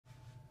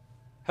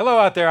Hello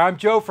out there, I'm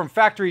Joe from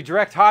Factory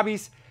Direct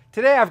Hobbies.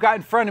 Today I've got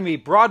in front of me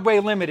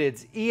Broadway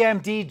Limited's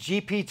EMD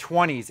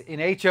GP20s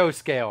in HO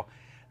scale.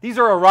 These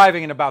are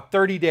arriving in about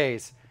 30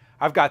 days.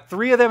 I've got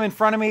 3 of them in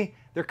front of me.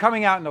 They're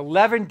coming out in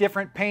 11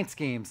 different paint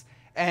schemes.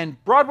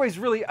 And Broadway's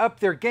really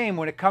upped their game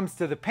when it comes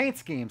to the paint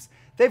schemes.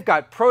 They've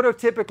got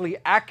prototypically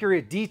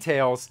accurate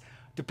details.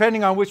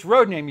 Depending on which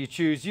road name you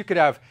choose, you could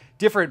have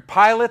different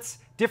pilots,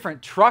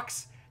 different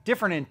trucks,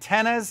 different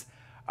antennas,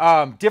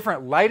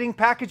 different lighting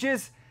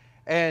packages.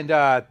 And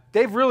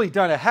they've really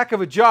done a heck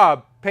of a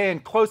job paying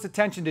close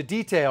attention to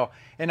detail.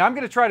 And I'm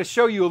going to try to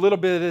show you a little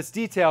bit of this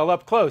detail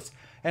up close.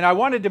 And I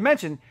wanted to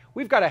mention,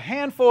 we've got a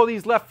handful of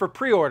these left for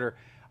pre-order.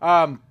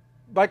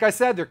 Like I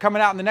said, they're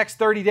coming out in the next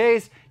 30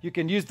 days. You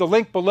can use the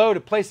link below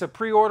to place a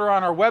pre-order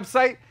on our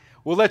website.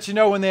 We'll let you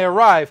know when they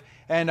arrive.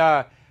 And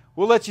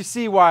we'll let you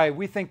see why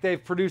we think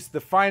they've produced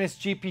the finest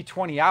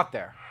GP20 out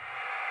there.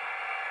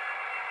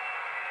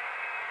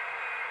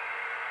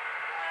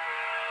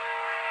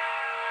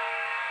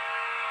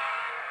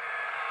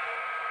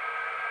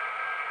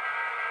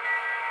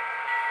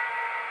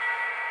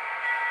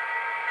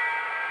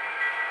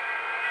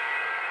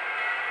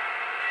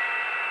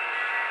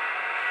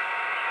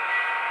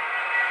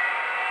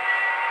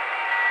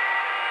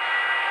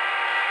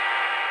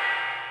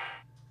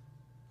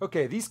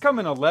 Okay, these come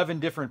in 11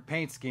 different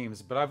paint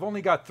schemes, but I've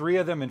only got 3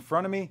 of them in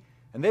front of me,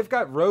 and they've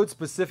got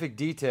road-specific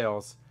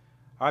details.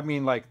 I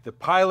mean, like the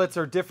pilots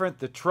are different,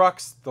 the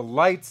trucks, the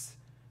lights,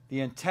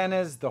 the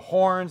antennas, the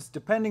horns,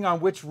 depending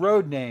on which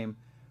road name.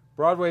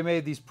 Broadway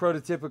made these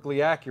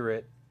prototypically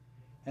accurate.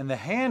 And the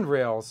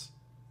handrails,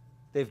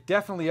 they've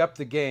definitely upped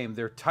the game.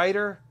 They're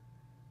tighter,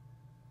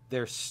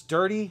 they're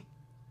sturdy.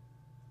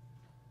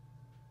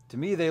 To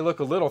me, they look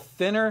a little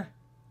thinner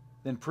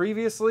than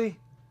previously,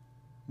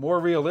 more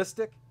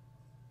realistic.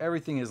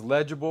 Everything is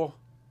legible.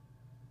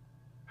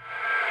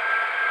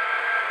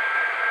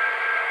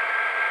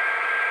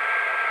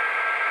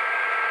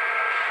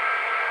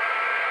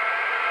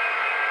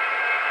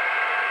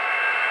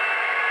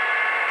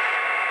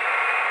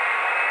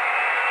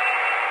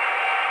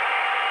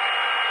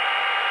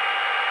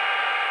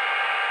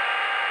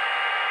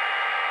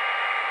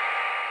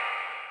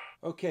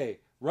 Okay,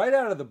 right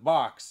out of the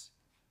box,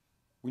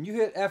 when you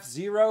hit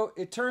F0,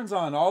 it turns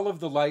on all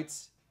of the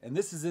lights, and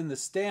this is in the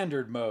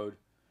standard mode.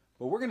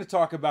 But we're going to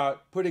talk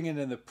about putting it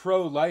in the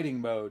pro lighting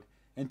mode.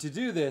 And to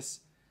do this,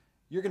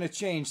 you're going to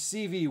change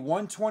CV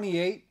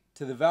 128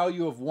 to the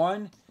value of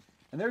 1.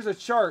 And there's a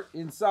chart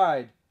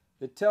inside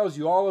that tells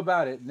you all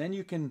about it. And then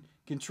you can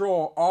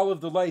control all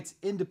of the lights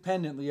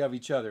independently of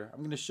each other. I'm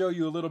going to show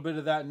you a little bit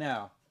of that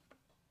now.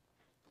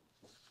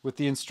 With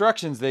the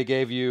instructions they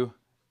gave you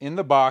in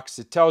the box,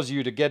 it tells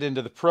you to get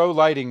into the pro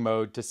lighting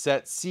mode to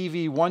set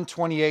CV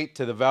 128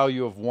 to the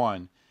value of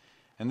 1.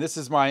 And this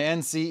is my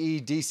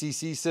NCE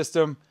DCC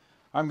system.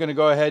 I'm going to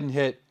go ahead and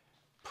hit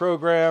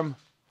Program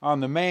on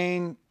the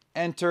main,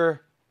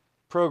 Enter,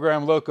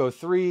 Program Loco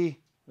 3.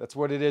 That's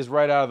what it is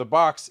right out of the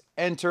box.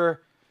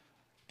 Enter.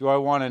 Do I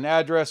want an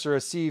address or a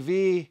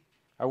CV?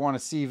 I want a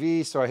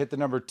CV, so I hit the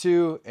number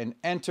 2 and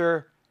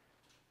Enter.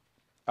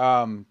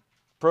 Program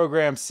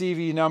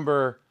CV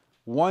number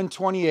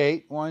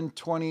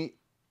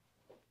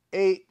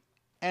 128,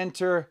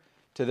 Enter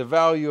to the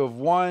value of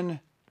 1,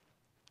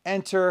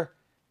 Enter,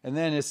 and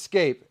then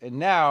Escape. And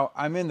now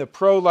I'm in the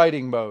pro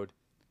lighting mode.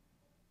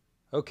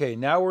 Okay,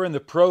 now we're in the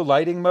pro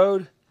lighting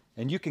mode,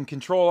 and you can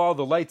control all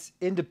the lights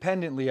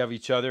independently of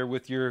each other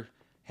with your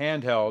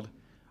handheld.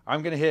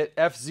 I'm going to hit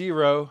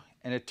F0,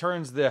 and it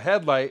turns the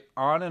headlight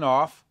on and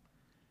off,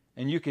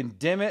 and you can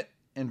dim it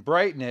and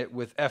brighten it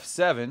with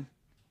F7.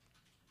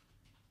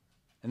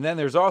 And then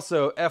there's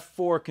also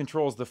F4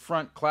 controls the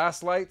front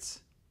class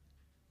lights.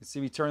 You see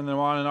me turn them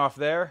on and off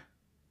there.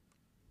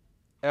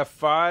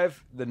 F5,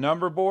 the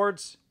number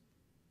boards.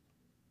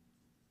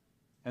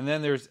 And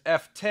then there's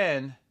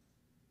F10,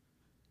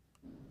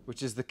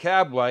 which is the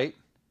cab light,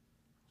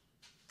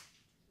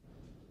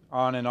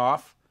 on and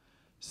off.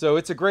 So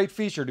it's a great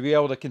feature to be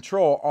able to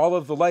control all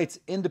of the lights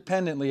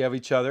independently of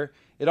each other.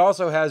 It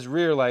also has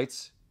rear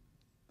lights.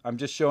 I'm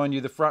just showing you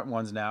the front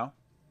ones now.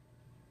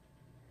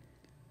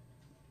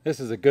 This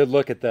is a good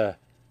look at the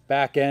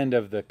back end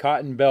of the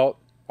cotton belt.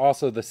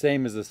 Also the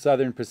same as the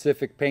Southern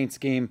Pacific paint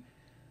scheme.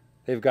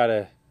 They've got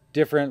a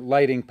different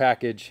lighting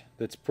package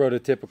that's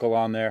prototypical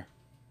on there.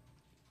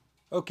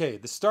 Okay,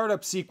 the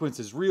startup sequence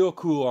is real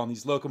cool on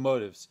these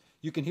locomotives.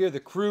 You can hear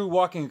the crew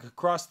walking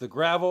across the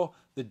gravel,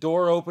 the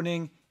door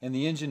opening, and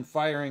the engine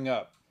firing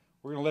up.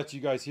 We're going to let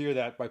you guys hear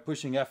that by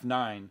pushing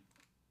F9.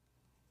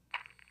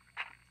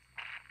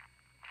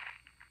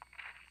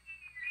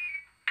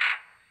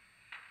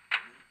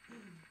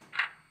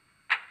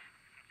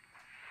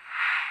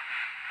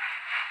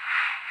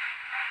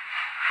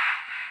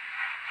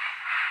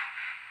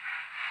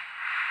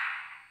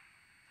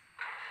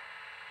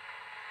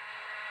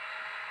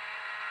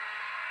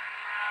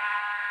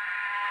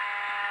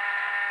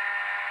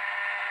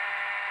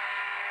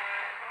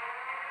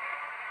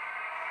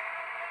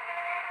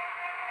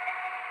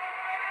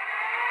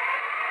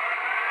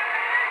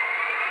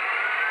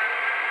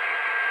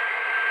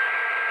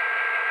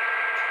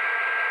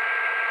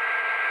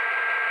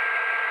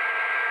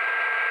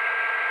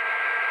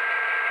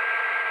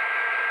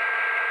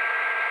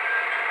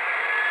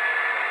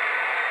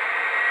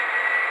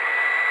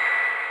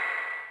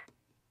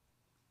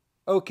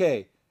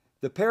 Okay,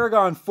 the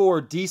Paragon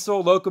 4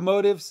 diesel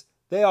locomotives,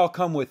 they all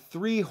come with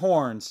 3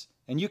 horns,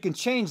 and you can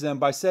change them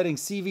by setting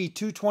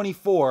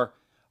CV224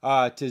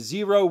 to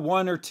 0,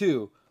 1, or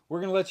 2. We're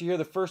going to let you hear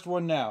the first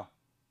one now.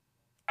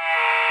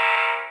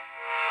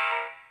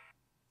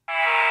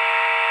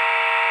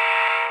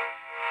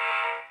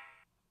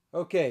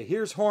 Okay,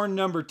 here's horn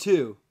number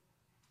 2.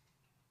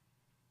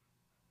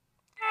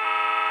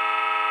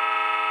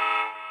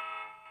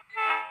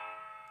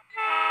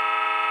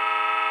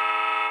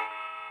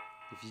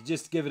 If you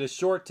just give it a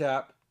short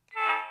tap,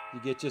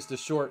 you get just a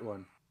short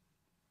one.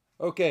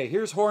 Okay,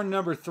 here's horn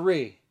number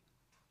 3.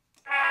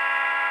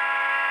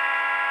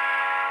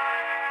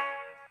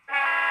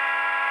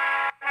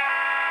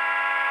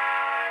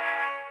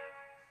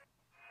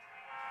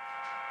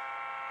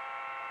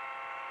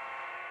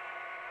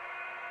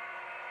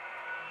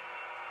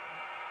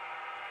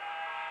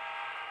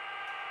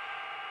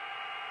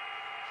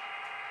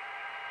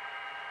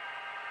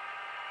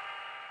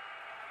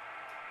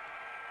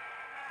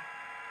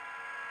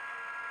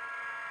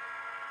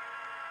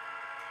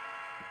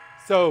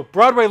 So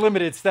Broadway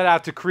Limited set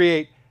out to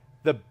create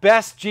the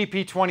best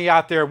GP20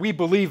 out there. We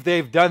believe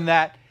they've done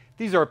that.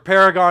 These are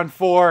Paragon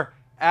 4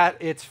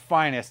 at its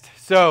finest.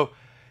 So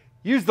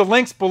use the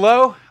links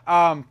below.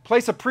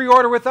 Place a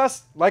pre-order with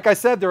us. Like I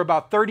said, they're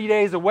about 30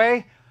 days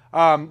away.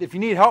 If you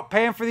need help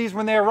paying for these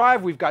when they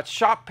arrive, we've got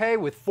Shop Pay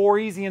with 4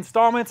 easy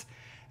installments.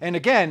 And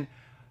again,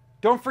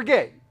 don't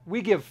forget,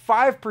 we give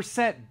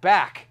 5%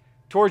 back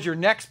towards your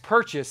next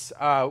purchase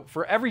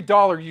for every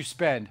dollar you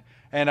spend.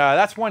 And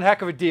that's one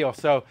heck of a deal.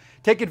 So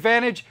take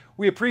advantage.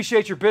 We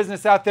appreciate your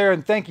business out there,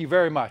 and thank you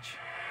very much.